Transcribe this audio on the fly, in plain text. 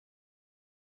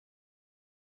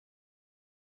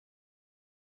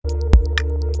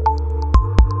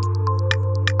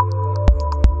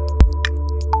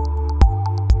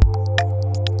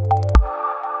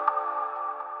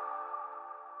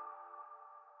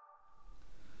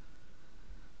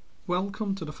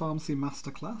Welcome to the Pharmacy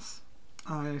Masterclass.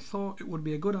 I thought it would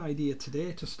be a good idea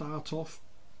today to start off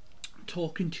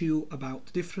talking to you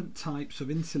about different types of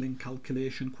insulin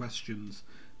calculation questions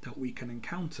that we can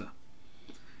encounter.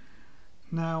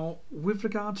 Now, with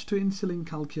regards to insulin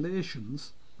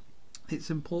calculations,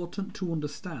 it's important to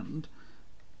understand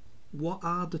what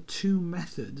are the two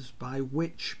methods by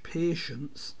which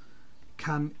patients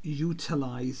can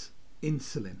utilize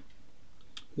insulin.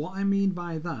 What I mean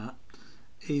by that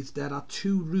is there are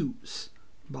two routes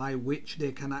by which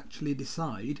they can actually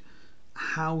decide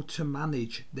how to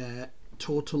manage their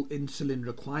total insulin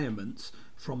requirements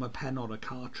from a pen or a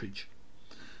cartridge.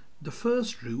 The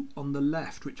first route on the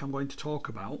left, which I'm going to talk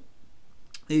about,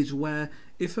 is where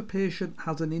if a patient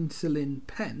has an insulin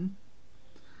pen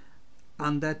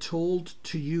and they're told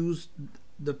to use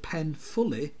the pen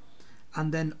fully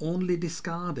and then only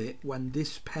discard it when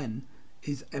this pen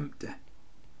is empty.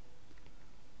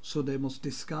 So they must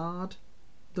discard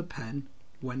the pen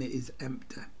when it is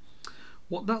empty.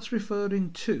 What that's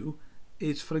referring to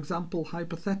is, for example,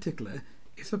 hypothetically,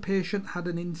 if a patient had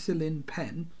an insulin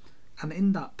pen and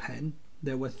in that pen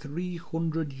there were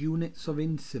 300 units of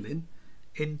insulin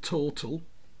in total,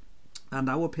 and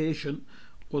our patient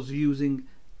was using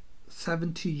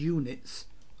 70 units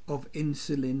of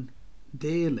insulin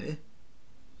daily,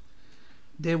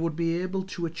 they would be able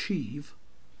to achieve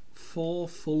 4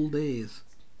 full days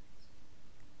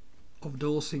of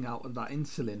dosing out of that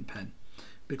insulin pen,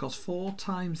 because 4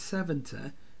 times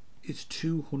 70 is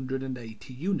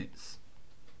 280 units.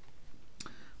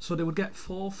 So they would get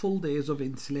 4 full days of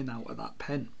insulin out of that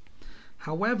pen.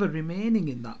 However, remaining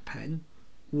in that pen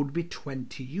would be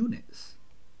 20 units,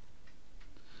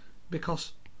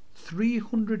 because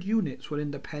 300 units were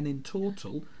in the pen in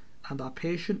total and our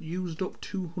patient used up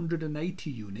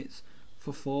 280 units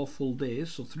for 4 full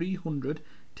days. So 300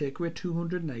 take away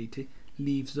 280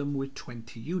 leaves them with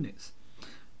 20 units.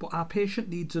 But our patient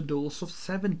needs a dose of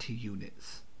 70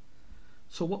 units.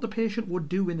 So what the patient would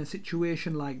do in a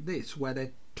situation like this, where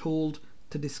they're told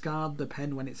to discard the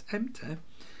pen when it's empty,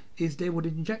 is they would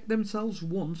inject themselves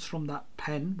once from that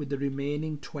pen with the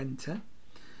remaining 20,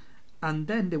 and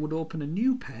then they would open a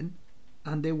new pen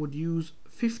and they would use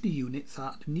 50 units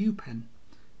out of the new pen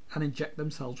and inject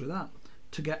themselves with that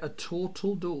to get a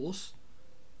total dose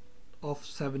of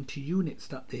 70 units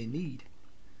that they need.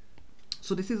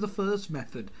 So this is the first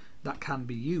method that can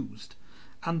be used,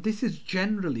 and this is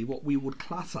generally what we would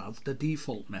class as the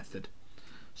default method.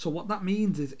 So what that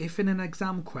means is, if in an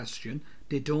exam question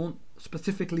they don't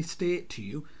specifically state to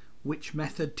you which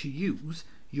method to use,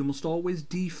 you must always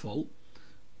default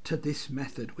to this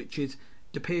method, which is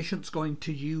the patient's going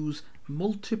to use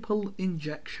multiple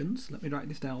injections. Let me write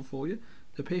this down for you.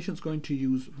 The patient's going to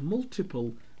use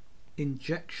multiple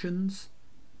injections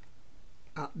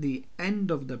at the end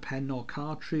of the pen or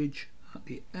cartridge,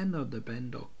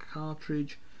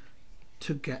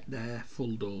 to get their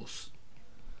full dose.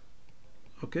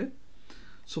 Okay,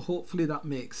 so hopefully that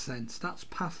makes sense. That's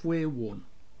pathway 1.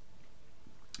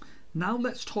 Now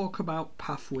let's talk about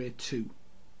pathway 2.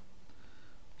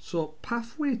 So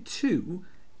pathway 2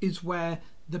 is where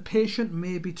the patient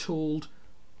may be told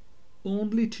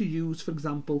only to use, for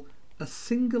example, a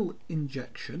single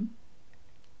injection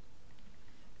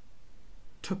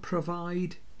to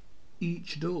provide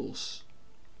each dose.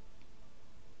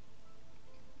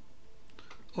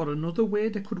 Or another way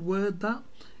they could word that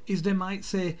is they might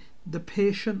say the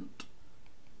patient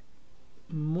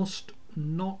must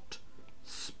not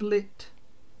split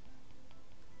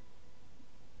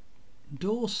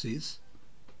doses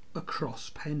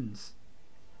across pens.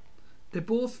 They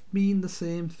both mean the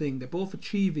same thing. They're both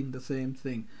achieving the same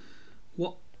thing.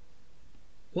 What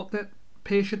that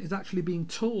patient is actually being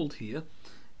told here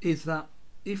is that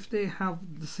if they have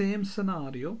the same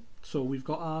scenario, so we've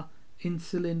got our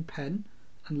insulin pen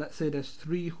and let's say there's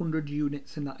 300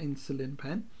 units in that insulin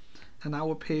pen and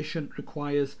our patient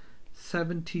requires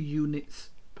 70 units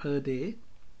per day,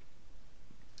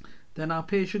 then our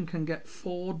patient can get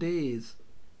 4 days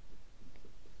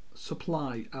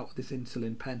supply out of this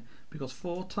insulin pen, because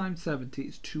 4 times 70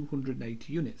 is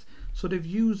 280 units. So they've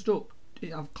used up,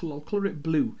 I'll colour it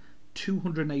blue,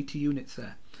 280 units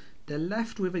there. They're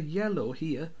left with a yellow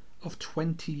here of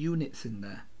 20 units in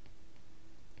there.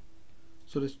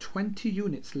 So there's 20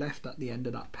 units left at the end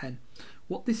of that pen.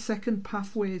 What this second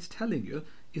pathway is telling you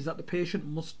is that the patient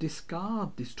must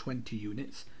discard this 20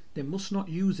 units. They must not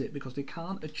use it because they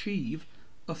can't achieve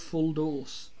a full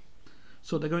dose.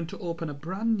 So they're going to open a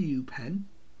brand new pen,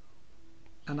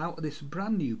 and out of this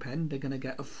brand new pen they're going to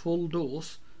get a full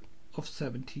dose of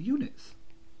 70 units.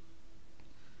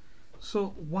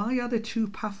 So why are there two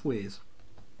pathways?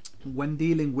 when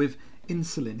dealing with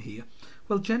insulin here?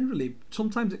 Well, generally,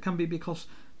 sometimes it can be because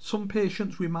some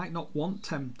patients we might not want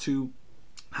them to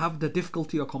have the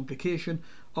difficulty or complication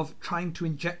of trying to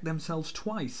inject themselves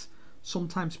twice.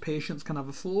 Sometimes patients can have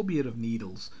a phobia of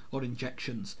needles or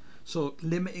injections, so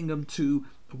limiting them to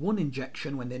one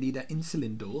injection when they need an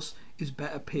insulin dose is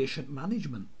better patient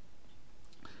management.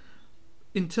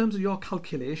 In terms of your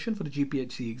calculation for the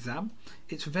GPHC exam,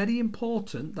 it's very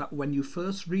important that when you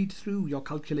first read through your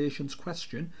calculations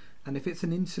question, and if it's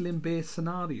an insulin based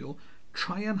scenario,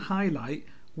 try and highlight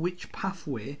which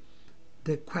pathway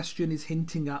the question is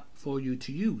hinting at for you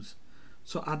to use.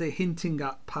 So are they hinting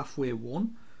at pathway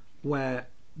 1, where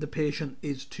the patient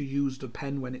is to use the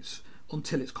pen when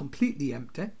until it's completely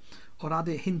empty, or are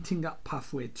they hinting at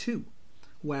pathway 2,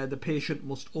 where the patient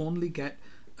must only get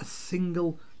a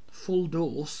single full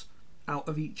dose out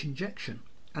of each injection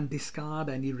and discard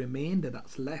any remainder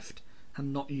that's left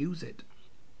and not use it?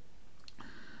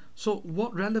 So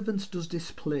what relevance does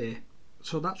this play?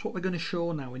 So that's what we're going to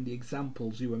show now in the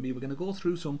examples, you and me. We're going to go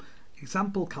through some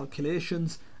example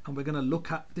calculations and we're going to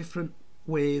look at different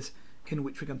ways in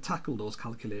which we can tackle those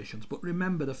calculations. But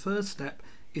remember, the first step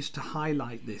is to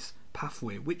highlight this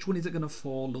pathway. Which one is it going to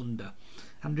fall under?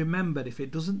 And remember, if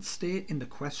it doesn't state in the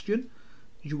question,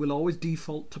 you will always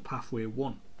default to pathway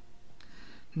 1.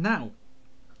 Now,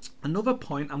 another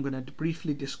point I'm going to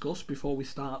briefly discuss before we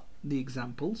start the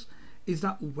examples is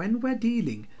that when we're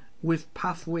dealing with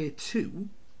pathway 2,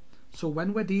 so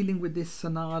when we're dealing with this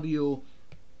scenario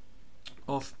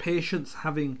of patients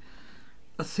having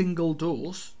a single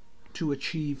dose to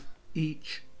achieve a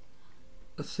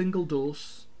single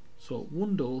dose, so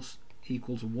one dose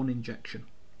equals one injection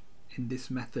in this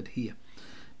method here,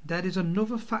 there is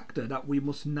another factor that we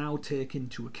must now take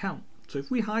into account. So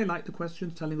if we highlight the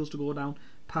questions telling us to go down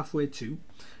pathway 2,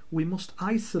 we must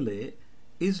isolate,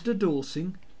 is the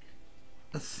dosing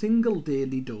a single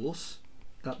daily dose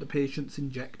that the patient's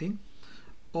injecting,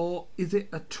 or is it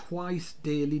a twice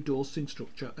daily dosing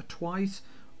structure? A twice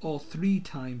or 3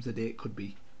 times a day it could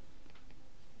be.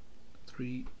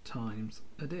 3 times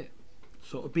a day.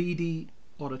 So a BD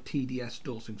or a TDS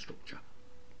dosing structure.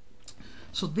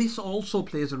 So this also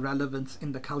plays a relevance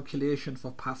in the calculation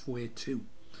for pathway 2.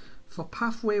 For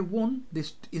pathway 1,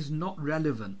 this is not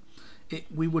relevant.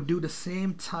 We would do the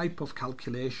same type of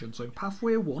calculation. So in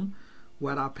pathway 1,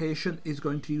 where our patient is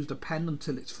going to use the pen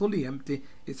until it's fully empty,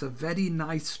 it's a very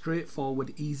nice,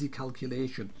 straightforward, easy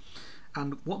calculation.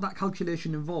 And what that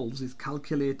calculation involves is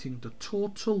calculating the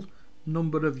total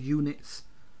number of units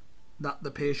that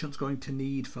the patient's going to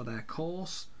need for their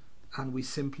course, and we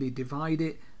simply divide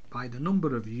it by the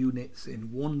number of units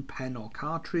in one pen or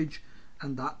cartridge,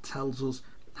 and that tells us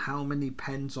how many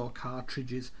pens or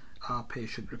cartridges our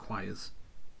patient requires.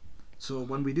 So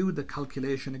when we do the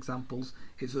calculation examples,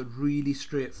 it's a really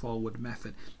straightforward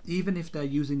method. Even if they're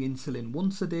using insulin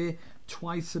once a day,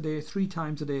 twice a day, 3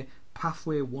 times a day,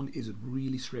 pathway 1 is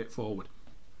really straightforward.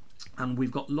 And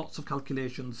we've got lots of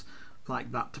calculations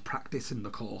like that to practice in the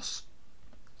course.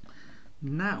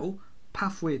 Now,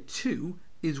 pathway 2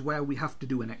 is where we have to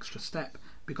do an extra step,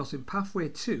 because in pathway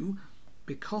 2,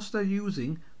 because they're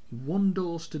using one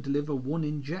dose to deliver one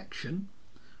injection,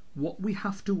 what we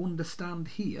have to understand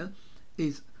here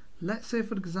is, let's say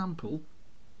for example,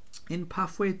 in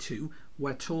pathway 2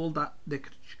 we're told that they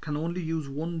can only use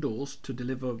one dose to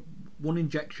deliver one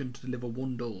injection to deliver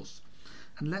one dose.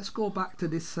 And let's go back to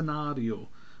this scenario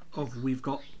of we've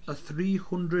got a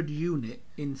 300 unit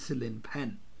insulin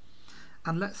pen,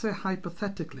 and let's say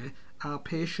hypothetically our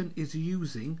patient is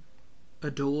using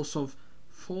a dose of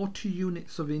 40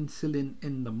 units of insulin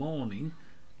in the morning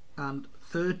and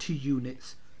 30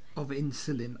 units of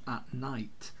insulin at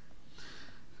night.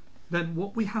 Then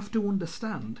what we have to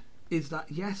understand is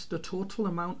that yes, the total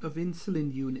amount of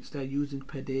insulin units they're using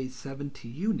per day is 70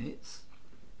 units,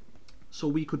 so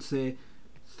we could say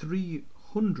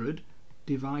 300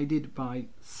 divided by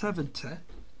 70,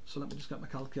 so let me just get my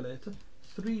calculator,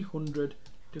 300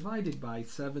 divided by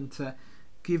 70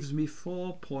 gives me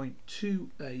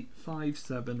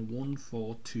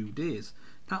 4.2857142 days.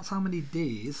 That's how many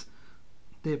days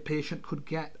the patient could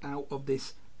get out of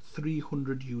this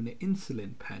 300 unit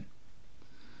insulin pen.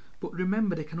 But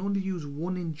remember, they can only use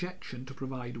one injection to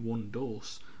provide one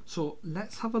dose. So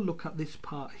let's have a look at this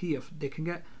part here. They can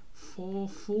get 4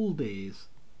 full days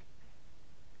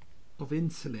of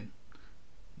insulin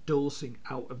dosing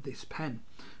out of this pen.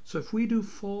 So if we do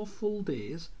 4 full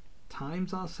days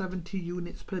times our 70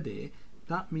 units per day,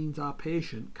 that means our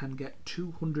patient can get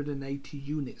 280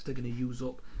 units they're going to use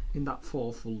up in that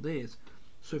 4 full days.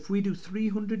 So if we do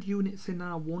 300 units in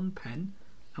our one pen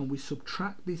and we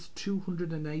subtract these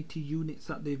 280 units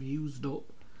that they've used up,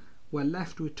 we're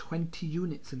left with 20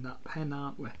 units in that pen,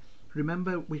 aren't we?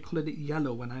 Remember, we coloured it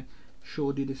yellow when I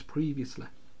showed you this previously.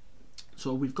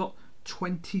 So we've got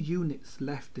 20 units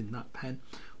left in that pen.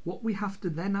 What we have to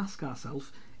then ask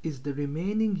ourselves is, the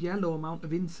remaining yellow amount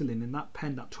of insulin in that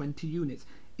pen, that 20 units,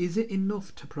 is it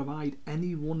enough to provide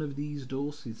any one of these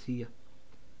doses here?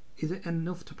 Is it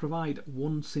enough to provide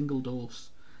one single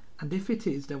dose? And if it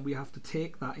is, then we have to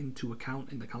take that into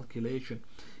account in the calculation.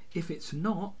 If it's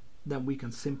not, then we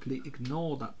can simply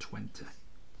ignore that 20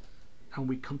 and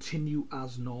we continue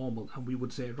as normal, and we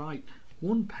would say, right,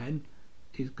 one pen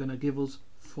is going to give us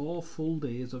 4 full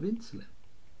days of insulin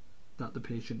that the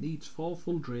patient needs, 4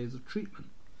 full days of treatment.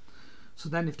 So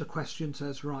then if the question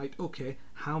says, right, okay,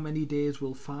 how many days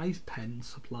will 5 pens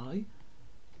supply?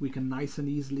 We can nice and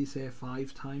easily say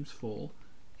 5 times 4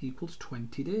 equals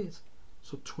 20 days.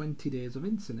 So 20 days of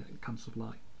insulin it can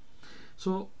supply.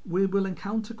 So we will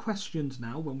encounter questions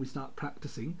now when we start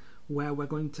practicing where we're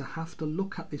going to have to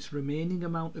look at this remaining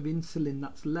amount of insulin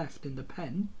that's left in the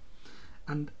pen,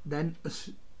 and then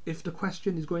if the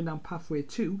question is going down pathway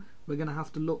 2, we're going to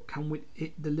have to look, can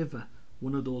it deliver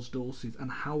one of those doses,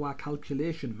 and how our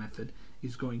calculation method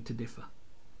is going to differ.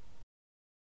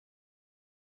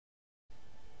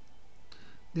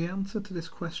 The answer to this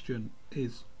question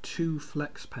is 2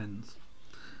 flex pens.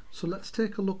 So let's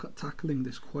take a look at tackling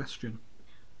this question.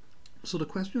 So the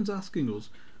question's asking us,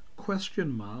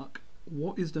 question mark,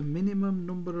 what is the minimum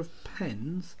number of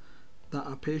pens that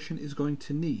our patient is going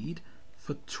to need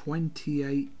for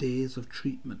 28 days of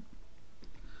treatment?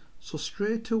 So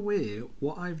straight away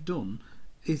what I've done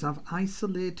is I've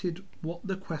isolated what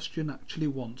the question actually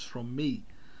wants from me,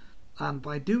 and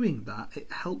by doing that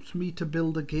it helps me to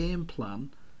build a game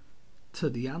plan to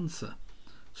the answer.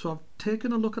 So I've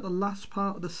taken a look at the last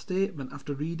part of the statement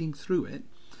after reading through it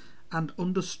and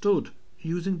understood,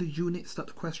 using the units that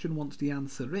the question wants the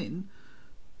answer in,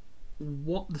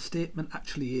 what the statement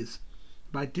actually is.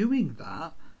 By doing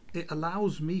that, it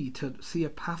allows me to see a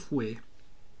pathway.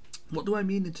 What do I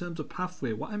mean in terms of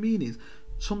pathway? What I mean is,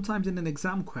 sometimes in an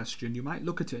exam question you might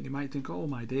look at it and you might think, oh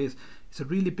my days, it's a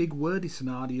really big wordy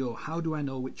scenario, how do I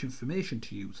know which information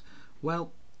to use?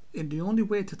 Well, the only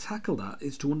way to tackle that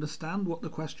is to understand what the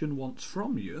question wants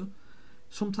from you.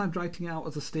 Sometimes writing out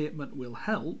as a statement will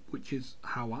help, which is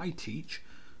how I teach,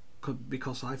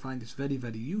 because I find this very,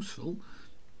 very useful,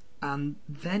 and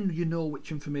then you know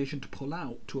which information to pull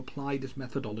out to apply this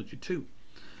methodology to.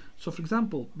 So for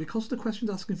example, because the question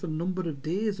is asking for the number of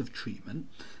days of treatment,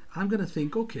 I'm going to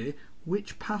think, okay,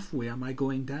 which pathway am I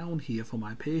going down here for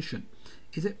my patient?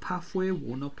 Is it pathway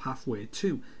 1 or pathway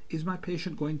 2? Is my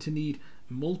patient going to need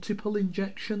multiple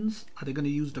injections? Are they going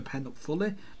to use the pen up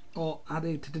fully? Or are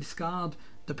they to discard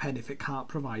the pen if it can't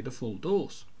provide a full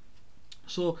dose?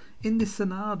 So in this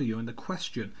scenario, in the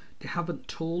question, they haven't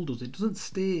told us, it doesn't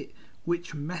state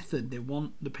which method they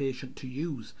want the patient to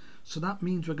use. So that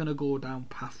means we're going to go down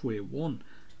pathway 1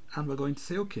 and we're going to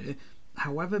say, okay,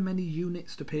 however many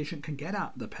units the patient can get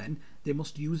out of the pen, they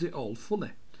must use it all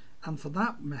fully. And for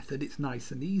that method it's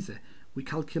nice and easy. We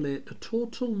calculate the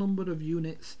total number of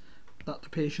units that the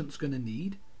patient's going to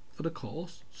need for the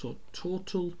course, so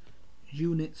total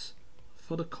units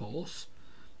for the course,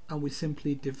 and we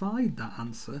simply divide that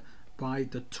answer by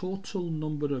the total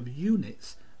number of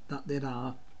units that there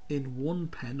are in one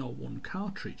pen or one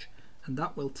cartridge, and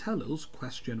that will tell us,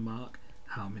 question mark,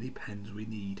 how many pens we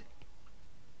need.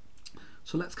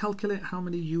 So let's calculate how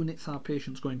many units our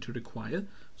patient's going to require.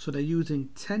 So they're using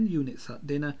 10 units at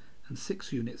dinner and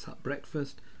 6 units at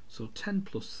breakfast, so 10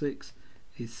 plus 6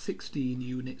 is 16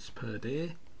 units per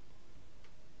day.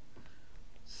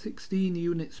 16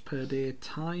 units per day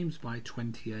times by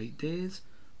 28 days,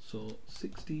 so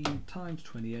 16 times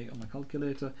 28 on my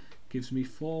calculator gives me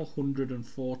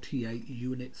 448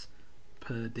 units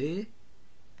per day.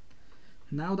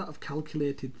 Now that I've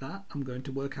calculated that, I'm going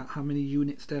to work out how many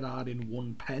units there are in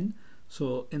one pen.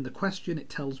 So in the question it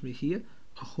tells me here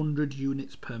 100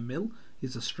 units per mil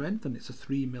is the strength, and it's a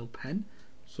 3 mil pen.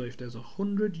 So if there's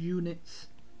 100 units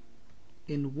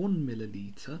in 1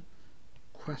 milliliter,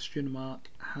 question mark,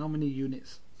 how many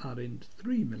units are in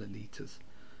 3 milliliters?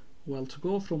 Well, to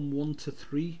go from 1 to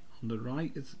 3 on the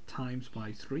right is times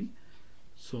by 3.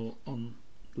 So on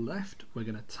the left we're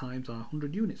going to times our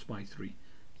 100 units by 3.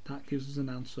 That gives us an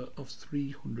answer of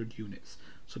 300 units.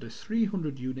 So there's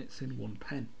 300 units in one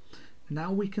pen.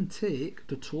 Now we can take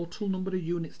the total number of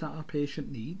units that our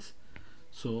patient needs.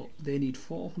 So they need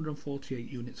 448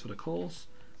 units for the course.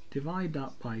 Divide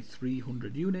that by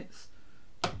 300 units.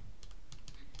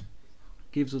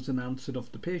 Gives us an answer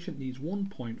of the patient needs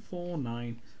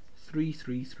 1.49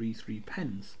 3333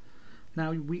 pens.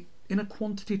 Now, in a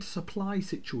quantity to supply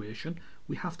situation,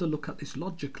 we have to look at this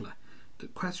logically. The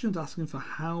question's asking for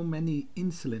how many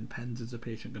insulin pens is a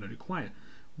patient going to require.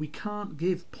 We can't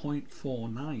give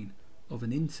 0.49 of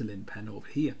an insulin pen over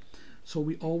here, so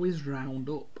we always round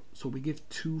up, so we give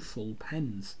 2 full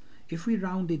pens. If we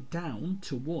rounded down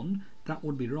to 1, that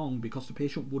would be wrong because the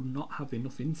patient would not have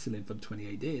enough insulin for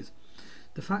 28 days.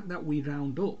 The fact that we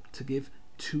round up to give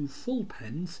 2 full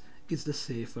pens is the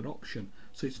safer option.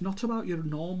 So it's not about your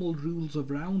normal rules of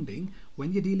rounding.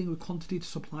 When you're dealing with quantity to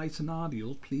supply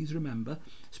scenarios, please remember,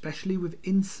 especially with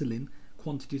insulin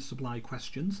quantity to supply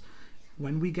questions,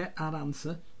 when we get our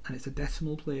answer and it's a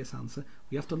decimal place answer,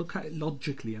 we have to look at it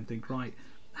logically and think, right,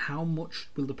 how much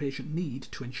will the patient need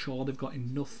to ensure they've got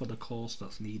enough for the course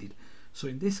that's needed. So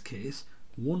in this case,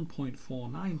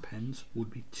 1.49 pens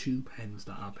would be 2 pens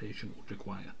that our patient would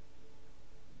require.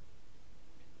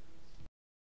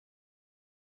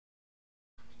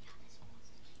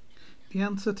 The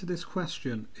answer to this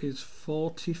question is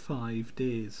 45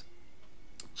 days.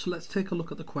 So let's take a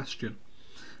look at the question.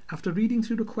 After reading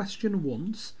through the question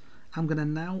once, I'm going to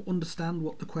now understand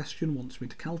what the question wants me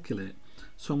to calculate.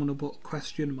 So I'm going to put a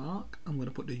question mark, I'm going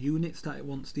to put the units that it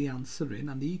wants the answer in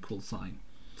and the equal sign.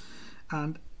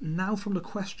 And now from the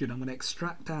question I'm going to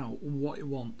extract out what it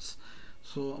wants.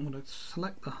 So I'm going to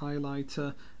select the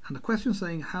highlighter, and the question is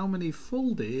saying how many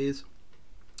full days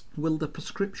will the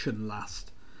prescription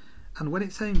last? And when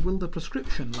it's saying will the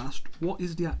prescription last, what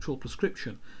is the actual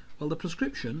prescription? Well, the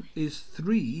prescription is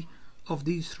 3 of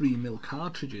these 3 ml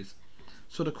cartridges.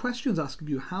 So the question's asking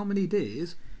you how many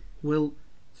days will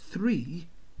 3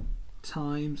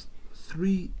 times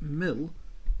 3 ml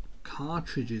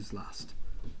cartridges last.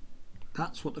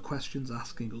 That's what the question's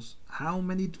asking us. How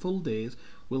many full days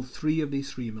will 3 of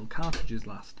these 3 ml cartridges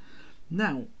last?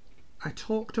 Now, I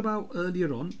talked about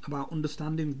earlier on about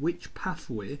understanding which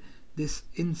pathway this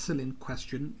insulin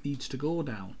question needs to go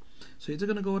down. So is it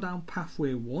going to go down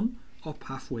pathway 1 or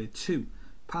pathway 2?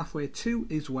 Pathway 2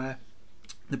 is where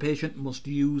the patient must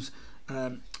use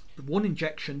 1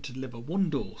 injection to deliver 1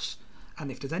 dose, and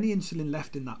if there's any insulin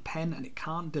left in that pen and it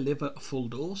can't deliver a full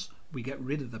dose, we get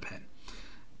rid of the pen.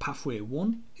 Pathway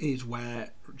 1 is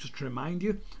where, just to remind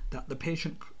you, that the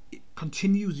patient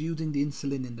continues using the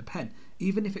insulin in the pen.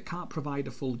 Even if it can't provide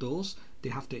a full dose, they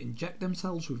have to inject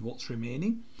themselves with what's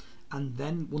remaining, and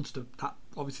then once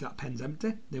obviously that pen's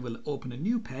empty, they will open a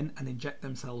new pen and inject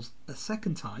themselves a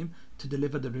second time to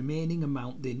deliver the remaining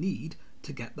amount they need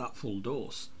to get that full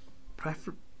dose.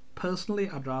 Personally,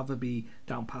 I'd rather be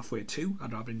down pathway 2.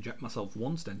 I'd rather inject myself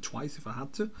once then twice if I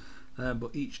had to,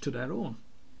 but each to their own.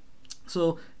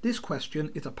 So this question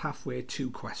is a pathway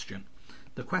 2 question.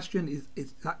 The question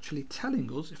is actually telling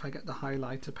us, if I get the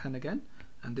highlighter pen again,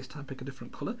 and this time pick a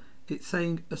different colour, it's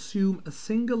saying assume a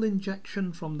single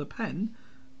injection from the pen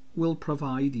will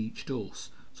provide each dose.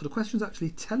 So the question is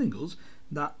actually telling us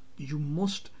that you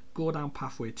must go down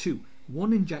pathway 2.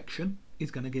 1 injection is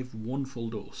going to give 1 full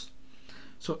dose.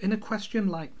 So in a question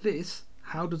like this,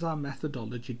 how does our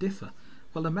methodology differ?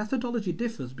 Well, the methodology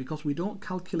differs because we don't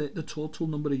calculate the total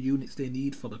number of units they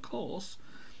need for the course.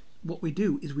 What we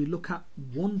do is we look at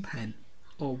 1 pen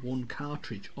or 1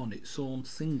 cartridge on its own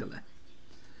singly.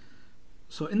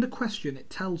 So in the question it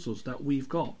tells us that we've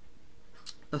got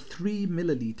a 3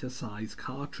 milliliter size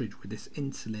cartridge with this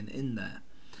insulin in there.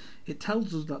 It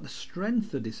tells us that the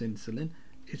strength of this insulin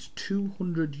is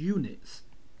 200 units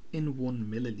in 1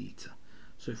 milliliter.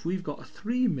 So if we've got a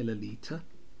 3 milliliter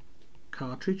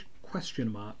cartridge,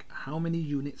 question mark, how many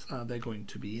units are there going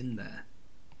to be in there?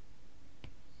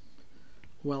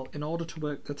 Well, in order to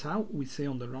work that out, we say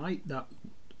on the right that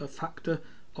a factor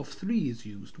of 3 is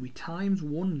used. We times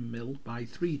 1 mil by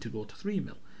 3 to go to 3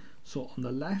 mil. So on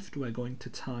the left we're going to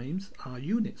times our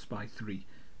units by 3,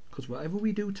 because whatever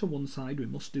we do to one side we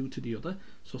must do to the other.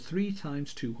 So 3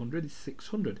 times 200 is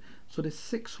 600. So there's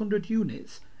 600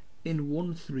 units in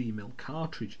 1 3 ml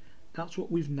cartridge. That's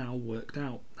what we've now worked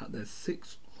out, that there's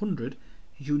 600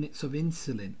 units of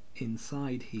insulin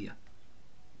inside here.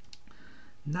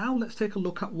 Now let's take a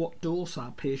look at what dose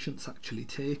our patient's actually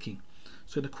taking.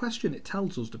 So in the question it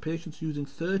tells us the patient's using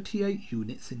 38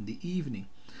 units in the evening.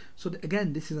 So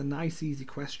again, this is a nice easy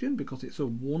question because it's a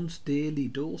once daily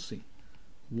dosing.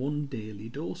 1 daily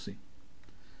dosing.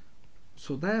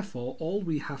 So therefore all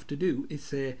we have to do is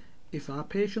say if our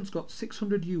patient's got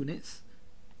 600 units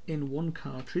in 1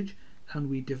 cartridge and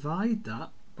we divide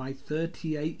that by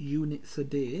 38 units a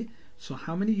day, so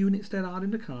how many units there are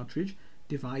in the cartridge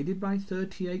divided by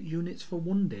 38 units for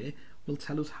 1 day will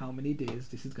tell us how many days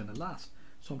this is going to last.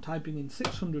 So I'm typing in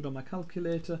 600 on my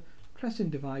calculator, pressing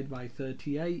divide by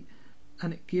 38,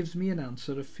 and it gives me an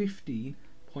answer of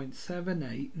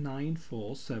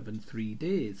 15.789473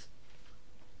 days.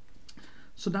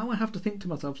 So now I have to think to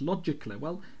myself logically,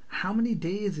 well, how many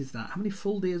days is that? How many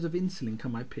full days of insulin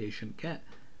can my patient get?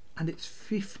 And it's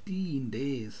 15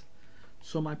 days.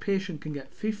 So my patient can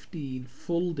get 15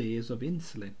 full days of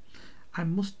insulin. I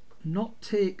must not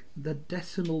take the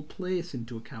decimal place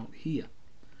into account here.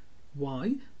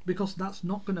 Why? Because that's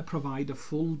not going to provide a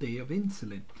full day of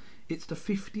insulin. It's the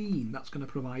 15 that's going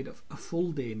to provide a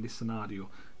full day in this scenario,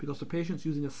 because the patient's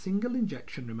using a single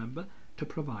injection, remember, to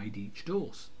provide each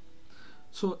dose.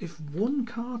 So if one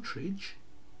cartridge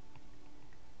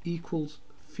equals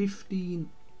 15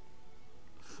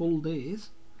 full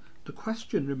days, the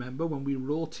question, remember, when we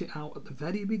wrote it out at the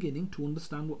very beginning to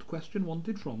understand what the question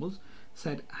wanted from us,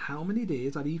 said how many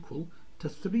days are equal to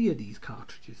 3 of these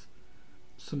cartridges.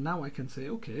 So now I can say,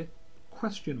 okay,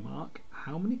 question mark,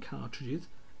 how many cartridges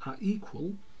are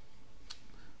equal,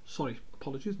 sorry,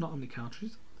 apologies, not how many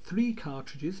cartridges, 3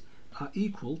 cartridges are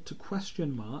equal to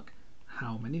question mark,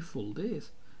 how many full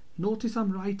days. Notice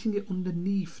I'm writing it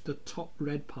underneath the top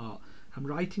red part. I'm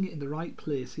writing it in the right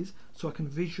places so I can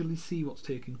visually see what's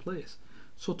taking place.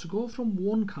 So to go from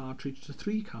 1 cartridge to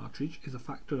 3 cartridge is a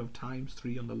factor of times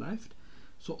 3 on the left.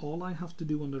 So all I have to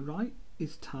do on the right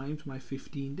is times my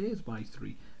 15 days by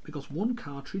 3, because 1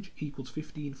 cartridge equals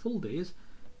 15 full days.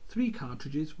 3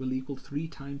 cartridges will equal 3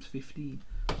 times 15.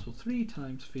 So 3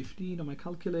 times 15 on my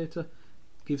calculator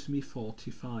gives me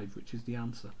 45, which is the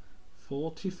answer.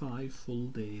 45 full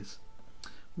days.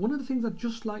 One of the things I'd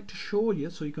just like to show you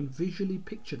so you can visually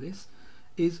picture this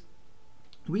is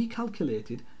we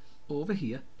calculated over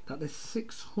here that there's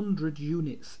 600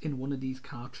 units in one of these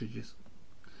cartridges.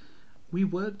 We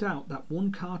worked out that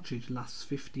 1 cartridge lasts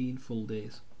 15 full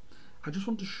days. I just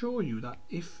want to show you that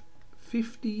if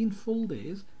 15 full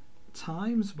days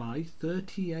times by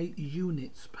 38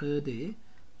 units per day,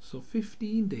 so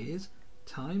 15 days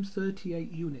times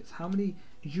 38 units, how many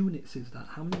units is that?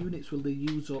 How many units will they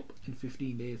use up in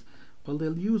 15 days? Well,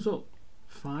 they'll use up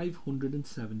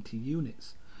 570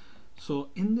 units. So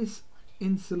in this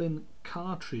insulin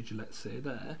cartridge, let's say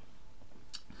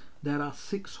there are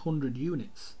 600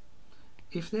 units.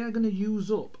 If they are going to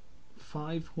use up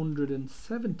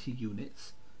 570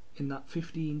 units in that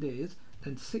 15 days,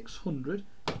 then 600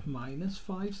 minus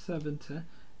 570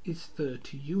 is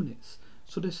 30 units.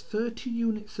 So there's 30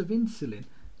 units of insulin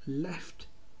left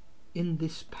in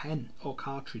this pen or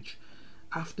cartridge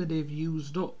after they've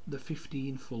used up the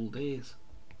 15 full days.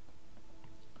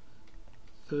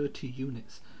 30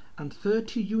 units. And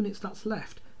 30 units that's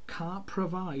left can't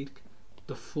provide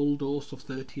the full dose of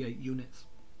 38 units.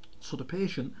 So the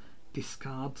patient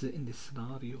discards it in this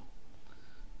scenario.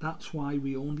 That's why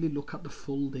we only look at the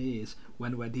full days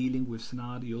when we're dealing with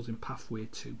scenarios in pathway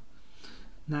 2.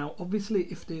 Now obviously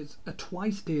if there's a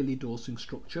twice daily dosing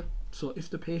structure, so if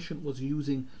the patient was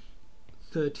using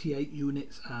 38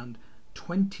 units and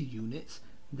 20 units,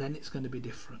 then it's going to be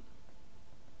different.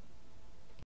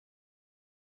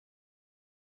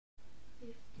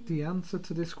 The answer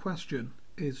to this question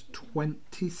is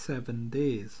 27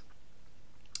 days.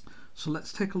 So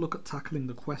let's take a look at tackling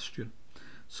the question.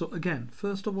 So again,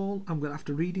 first of all, I'm going to,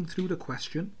 after reading through the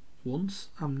question once,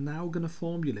 I'm now going to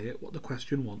formulate what the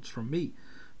question wants from me.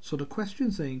 So the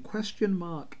question saying question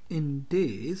mark in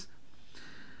days,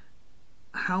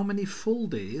 how many full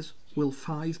days will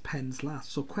 5 pens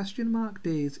last? So question mark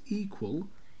days equal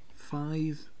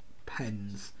 5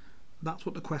 pens. That's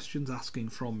what the question's asking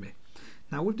from me.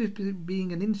 Now with this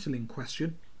being an insulin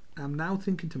question, I'm now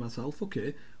thinking to myself,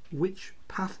 okay, which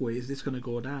pathway is this going to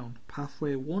go down?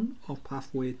 Pathway 1 or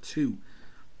pathway 2?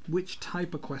 Which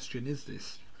type of question is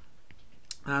this?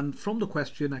 And from the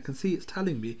question I can see it's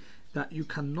telling me that you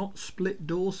cannot split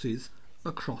doses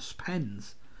across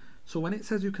pens. So when it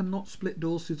says you cannot split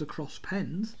doses across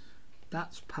pens,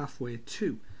 that's pathway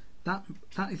 2. That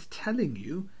is telling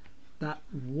you that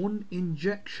 1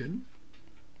 injection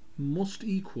must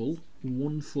equal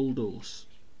 1 full dose.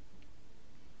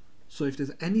 So if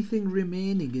there's anything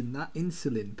remaining in that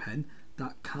insulin pen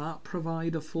that can't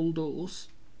provide a full dose,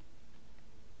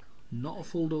 not a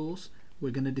full dose,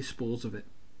 we're going to dispose of it.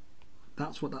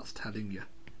 That's what that's telling you.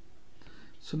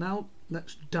 So now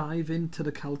let's dive into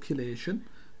the calculation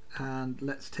and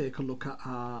let's take a look at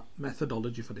our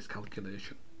methodology for this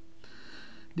calculation.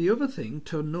 The other thing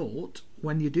to note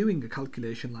when you're doing a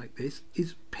calculation like this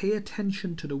is pay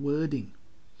attention to the wording.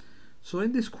 So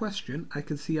in this question I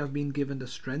can see I've been given the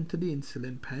strength of the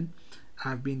insulin pen,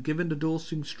 I've been given the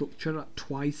dosing structure at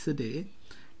twice a day,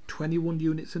 21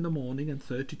 units in the morning and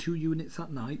 32 units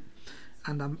at night,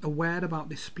 and I'm aware about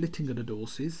the splitting of the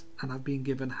doses, and I've been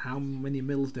given how many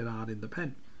mils there are in the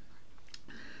pen.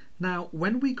 Now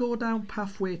when we go down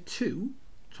pathway 2,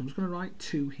 so I'm just going to write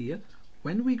 2 here.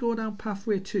 When we go down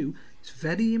pathway 2, it's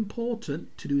very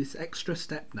important to do this extra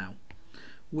step now,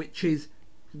 which is,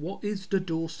 what is the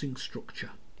dosing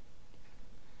structure?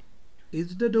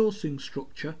 Is the dosing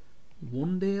structure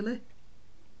one daily,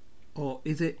 or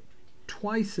is it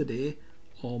twice a day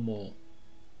or more?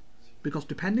 Because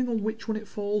depending on which one it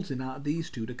falls in out of these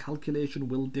two, the calculation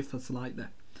will differ slightly.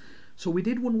 So we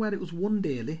did one where it was one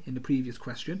daily in the previous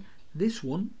question. This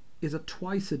one is a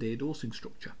twice a day dosing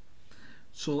structure.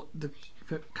 So the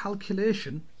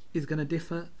calculation is going to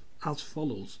differ as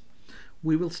follows.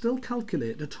 We will still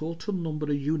calculate the total number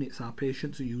of units our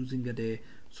patients are using a day.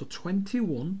 So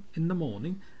 21 in the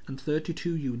morning and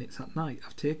 32 units at night.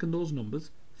 I've taken those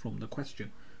numbers from the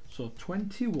question. So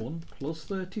 21 plus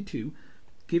 32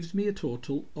 gives me a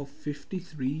total of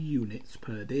 53 units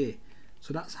per day.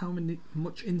 So that's how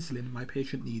much insulin my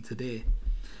patient needs a day.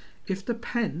 If the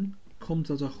pen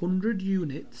comes as 100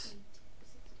 units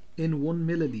in 1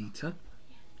 milliliter,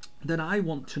 then I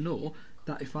want to know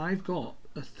that if I've got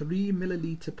a 3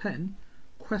 milliliter pen,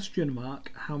 question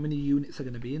mark, how many units are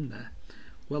going to be in there?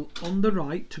 Well, on the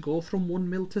right, to go from 1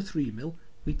 mil to 3 mil,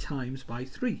 we times by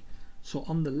 3. So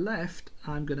on the left,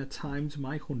 I'm going to times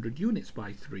my 100 units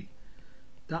by 3.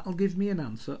 That'll give me an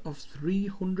answer of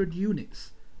 300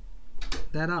 units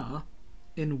there are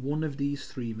in one of these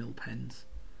 3 mil pens.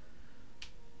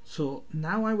 So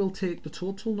now I will take the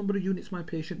total number of units my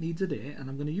patient needs a day, and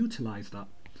I'm going to utilise that.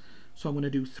 So I'm going to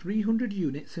do 300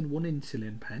 units in one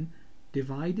insulin pen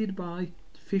divided by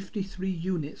 53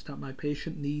 units that my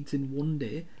patient needs in one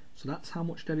day. So that's how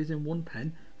much there is in one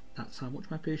pen. That's how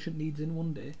much my patient needs in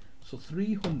one day. So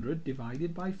 300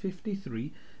 divided by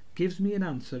 53 gives me an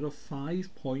answer of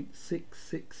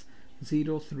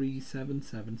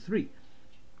 5.6603773.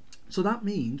 So that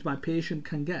means my patient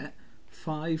can get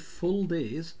 5 full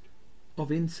days of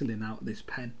insulin out of this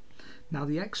pen. Now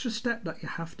the extra step that you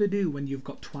have to do when you've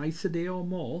got twice a day or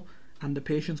more and the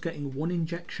patient's getting 1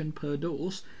 injection per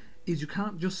dose is you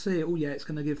can't just say, oh yeah, it's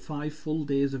going to give 5 full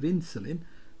days of insulin.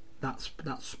 That's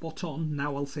spot on.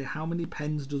 Now I'll say, how many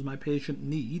pens does my patient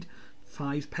need?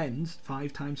 5 pens.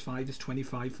 5 times 5 is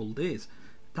 25 full days.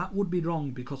 That would be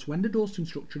wrong, because when the dosing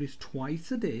structure is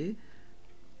twice a day,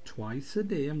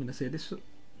 I'm going to say this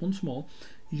once more,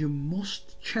 you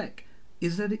must check,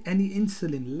 is there any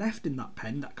insulin left in that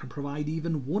pen that can provide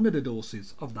even one of the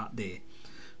doses of that day?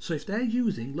 So if they're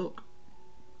using, look,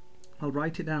 I'll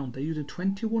write it down, they're using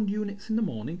 21 units in the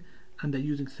morning and they're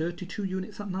using 32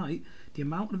 units at night, the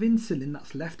amount of insulin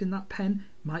that's left in that pen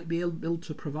might be able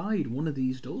to provide one of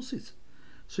these doses.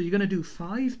 So you're going to do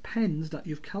 5 pens that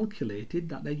you've calculated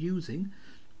that they're using.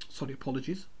 Sorry,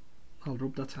 apologies, I'll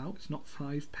rub that out, it's not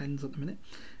 5 pens at the minute.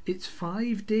 It's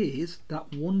 5 days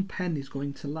that one pen is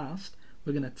going to last.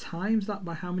 We're going to times that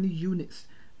by how many units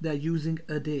they're using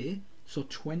a day. So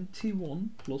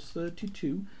 21 plus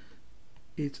 32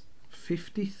 is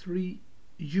 53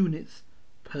 units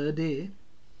per day.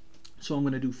 So I'm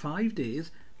going to do 5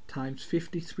 days times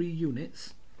 53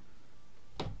 units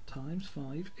times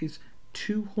 5 is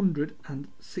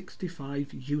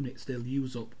 265 units they'll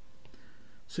use up.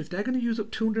 So if they're going to use up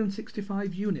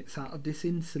 265 units out of this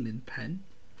insulin pen,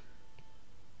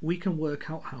 we can work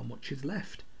out how much is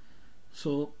left.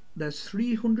 So there's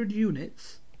 300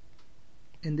 units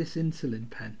in this insulin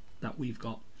pen that we've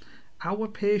got. Our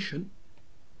patient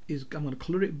is, I'm going to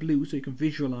colour it blue so you can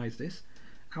visualise this.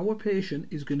 Our patient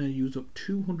is going to use up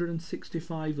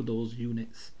 265 of those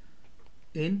units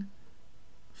in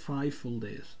 5 full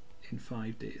days, in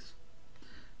 5 days.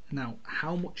 Now,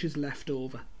 how much is left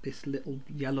over? This little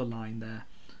yellow line there.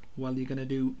 Well, you're going to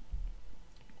do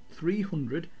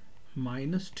 300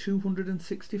 minus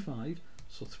 265.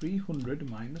 So 300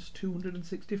 minus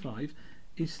 265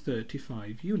 is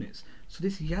 35 units. So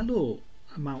this yellow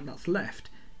amount that's left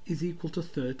is equal to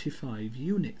 35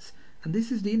 units. And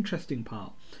this is the interesting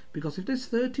part, because if there's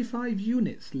 35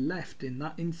 units left in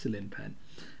that insulin pen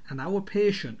and our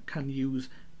patient can use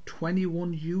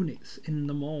 21 units in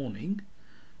the morning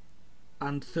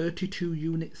and 32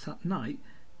 units at night,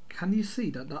 can you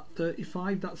see that that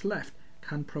 35 that's left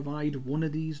can provide one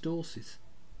of these doses?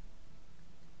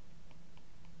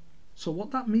 So what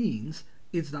that means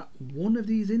is that one of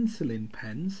these insulin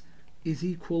pens is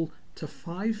equal to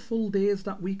 5 full days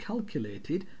that we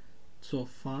calculated. So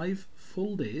 5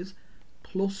 full days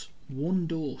plus 1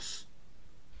 dose.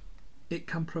 It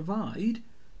can provide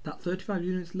that 35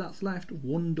 units that's left,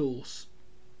 1 dose.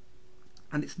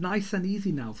 And it's nice and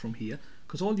easy now from here,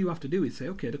 because all you have to do is say,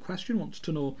 okay, the question wants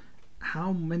to know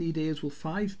how many days will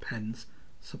 5 pens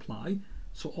supply?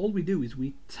 So all we do is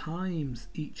we times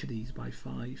each of these by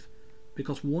 5,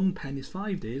 because 1 pen is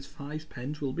 5 days, 5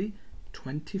 pens will be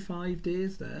 25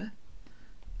 days there.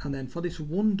 And then for this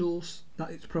 1 dose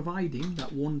that it's providing,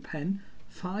 that 1 pen,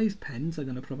 5 pens are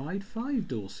going to provide 5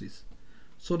 doses.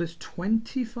 So there's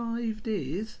 25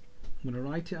 days, I'm going to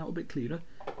write it out a bit clearer,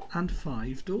 and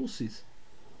 5 doses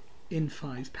in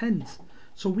 5 pens.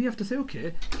 So we have to say,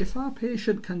 okay, if our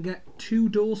patient can get 2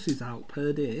 doses out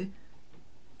per day,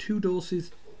 2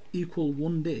 doses equal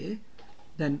 1 day,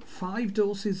 then 5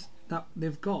 doses that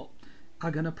they've got are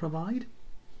going to provide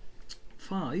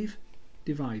 5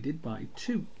 divided by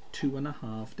 2,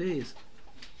 2.5 days,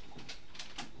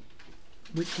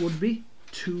 which would be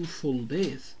 2 full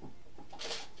days.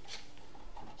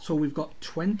 So we've got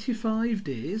 25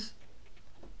 days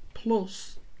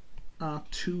plus our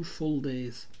 2 full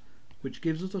days, which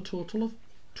gives us a total of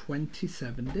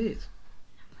 27 days.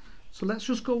 So let's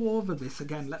just go over this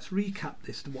again. Let's recap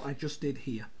this to what I just did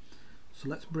here. So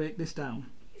let's break this down.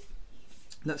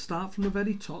 Let's start from the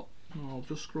very top. I'll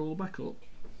just scroll back up.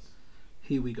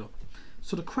 Here we go.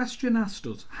 So the question asked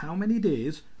us, how many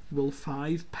days will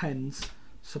 5 pens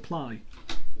supply?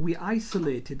 We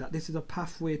isolated that this is a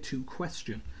pathway 2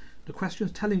 question. The question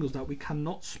is telling us that we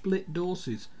cannot split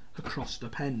doses across the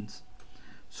pens.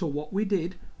 So what we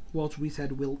did was we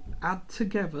said we'll add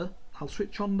together, I'll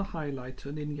switch on the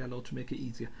highlighter in yellow to make it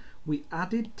easier. We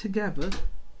added together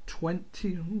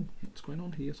 20, what's going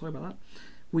on here, sorry about that.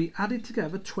 We added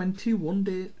together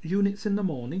 21 units in the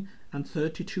morning and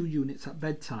 32 units at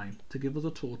bedtime to give us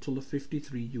a total of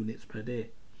 53 units per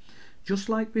day. Just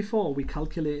like before, we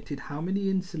calculated how many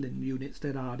insulin units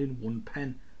there are in 1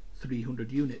 pen,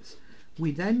 300 units.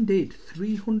 We then did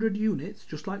 300 units,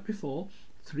 just like before,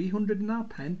 300 in our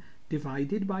pen,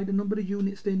 divided by the number of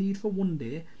units they need for 1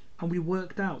 day, and we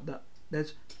worked out that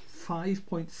there's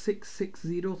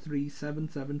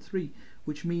 5.6603773,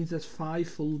 which means there's 5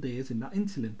 full days in that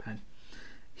insulin pen.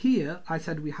 Here I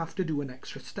said we have to do an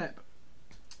extra step.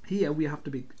 Here we have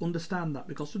to understand that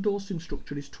because the dosing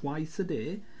structure is twice a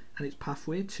day and it's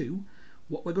pathway 2,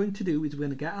 what we're going to do is we're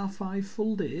going to get our 5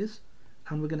 full days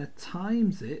and we're going to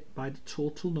times it by the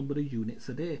total number of units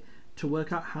a day to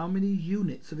work out how many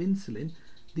units of insulin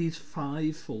these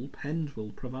 5 full pens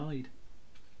will provide.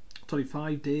 Sorry,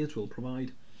 5 days will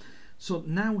provide. So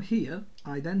now here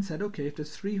I then said, okay, if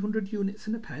there's 300 units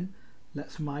in a pen,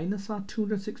 let's minus our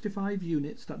 265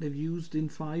 units that they've used in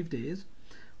 5 days.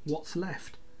 What's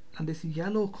left? And this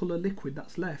yellow colour liquid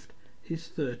that's left is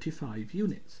 35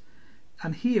 units.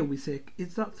 And here we say,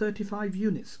 is that 35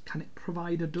 units, can it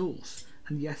provide a dose?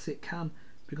 And yes, it can,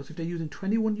 because if they're using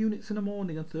 21 units in the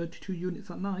morning and 32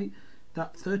 units at night,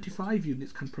 that 35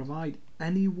 units can provide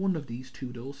any one of these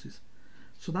 2 doses.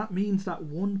 So that means that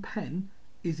 1 pen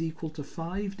is equal to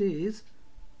 5 days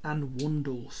and 1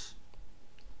 dose.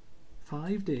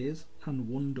 5 days and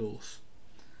 1 dose.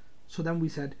 So then we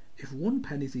said, if 1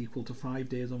 pen is equal to 5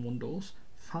 days and 1 dose,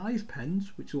 5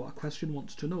 pens, which is what our question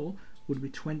wants to know, would be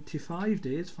 25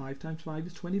 days. 5 times 5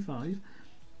 is 25,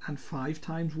 and 5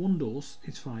 times 1 dose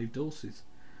is 5 doses.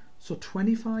 So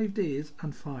 25 days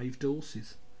and 5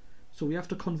 doses. So we have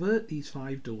to convert these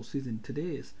 5 doses into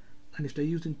days, and if they're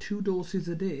using 2 doses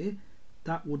a day,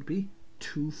 that would be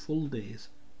 2 full days.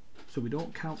 So we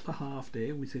don't count the half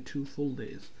day, we say 2 full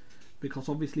days, because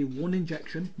obviously 1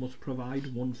 injection must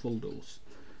provide 1 full dose.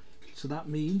 So that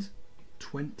means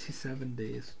 27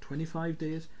 days, 25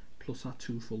 days plus our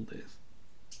 2 full days.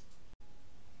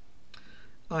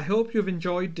 I hope you've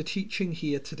enjoyed the teaching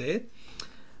here today.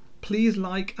 Please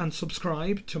like and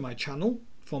subscribe to my channel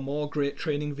for more great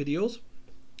training videos.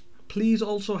 Please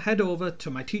also head over to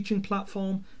my teaching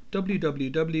platform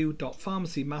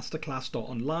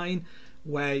www.pharmacymasterclass.online,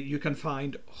 where you can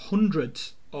find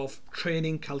hundreds of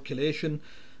training calculation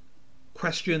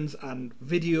questions and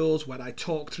videos where I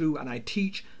talk through and I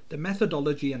teach the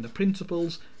methodology and the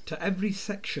principles to every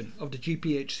section of the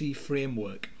GPHC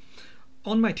framework.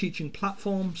 On my teaching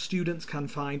platform, students can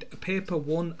find a paper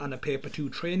 1 and a paper 2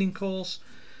 training course.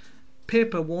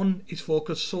 Paper 1 is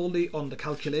focused solely on the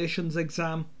calculations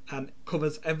exam and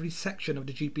covers every section of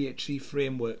the GPHC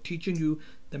framework, teaching you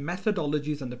the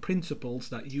methodologies and the principles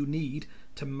that you need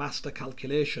to master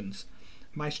calculations.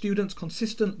 My students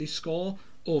consistently score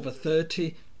over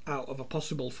 30 out of a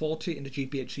possible 40 in the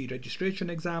GPHC registration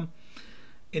exam.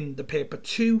 In the paper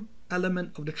 2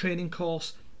 element of the training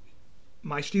course,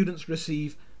 my students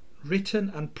receive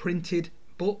written and printed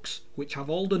books which have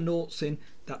all the notes in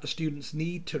that the students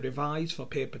need to revise for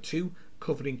paper 2,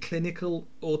 covering clinical,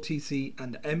 OTC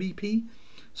and MEP.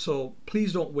 So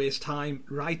please don't waste time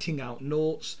writing out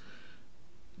notes.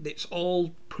 It's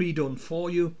all pre-done for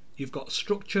you. You've got a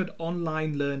structured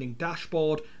online learning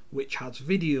dashboard which has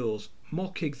videos,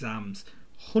 mock exams,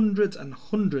 hundreds and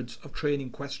hundreds of training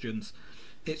questions.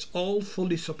 It's all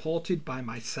fully supported by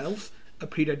myself, a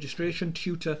pre-registration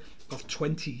tutor of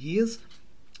 20 years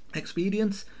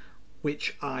experience,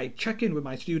 which I check in with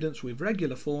my students with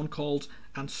regular phone calls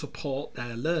and support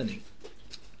their learning.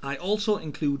 I also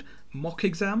include mock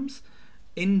exams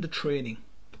in the training.